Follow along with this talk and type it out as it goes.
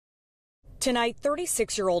Tonight,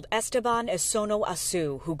 36-year-old Esteban Esono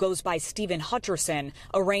Asu, who goes by Stephen Hutcherson,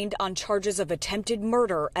 arraigned on charges of attempted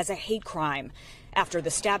murder as a hate crime after the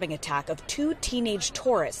stabbing attack of two teenage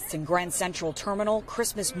tourists in Grand Central Terminal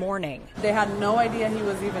Christmas morning. They had no idea he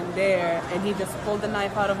was even there, and he just pulled the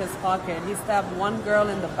knife out of his pocket. He stabbed one girl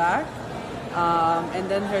in the back, and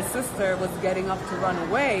then her sister was getting up to run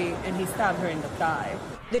away, and he stabbed her in the thigh.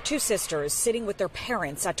 The two sisters sitting with their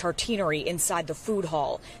parents at Tartinery inside the food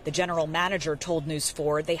hall. The general manager told News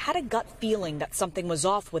 4 they had a gut feeling that something was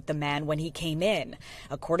off with the man when he came in.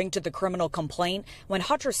 According to the criminal complaint, when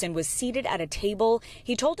Hutcherson was seated at a table,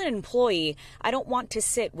 he told an employee, "I don't want to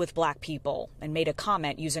sit with black people," and made a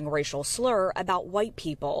comment using a racial slur about white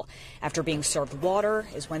people. After being served water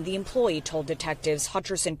is when the employee told detectives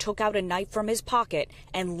Hutcherson took out a knife from his pocket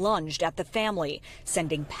and lunged at the family,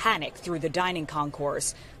 sending panic through the dining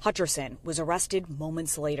concourse. Hutcherson was arrested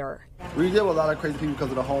moments later. We deal with a lot of crazy people because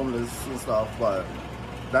of the homeless and stuff, but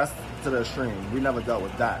that's to the extreme. We never dealt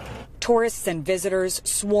with that. Tourists and visitors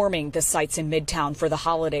swarming the sites in Midtown for the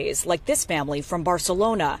holidays, like this family from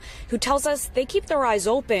Barcelona, who tells us they keep their eyes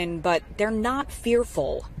open, but they're not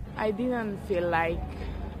fearful. I didn't feel like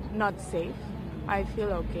not safe. I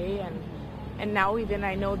feel okay, and now even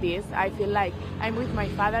I know this, I feel like I'm with my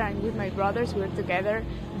father, I'm with my brothers, we're together.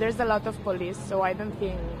 There's a lot of police, so I don't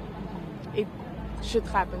think it should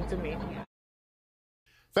happen to me.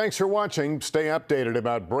 Thanks for watching. Stay updated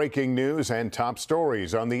about breaking news and top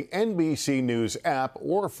stories on the NBC News app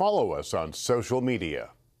or follow us on social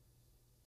media.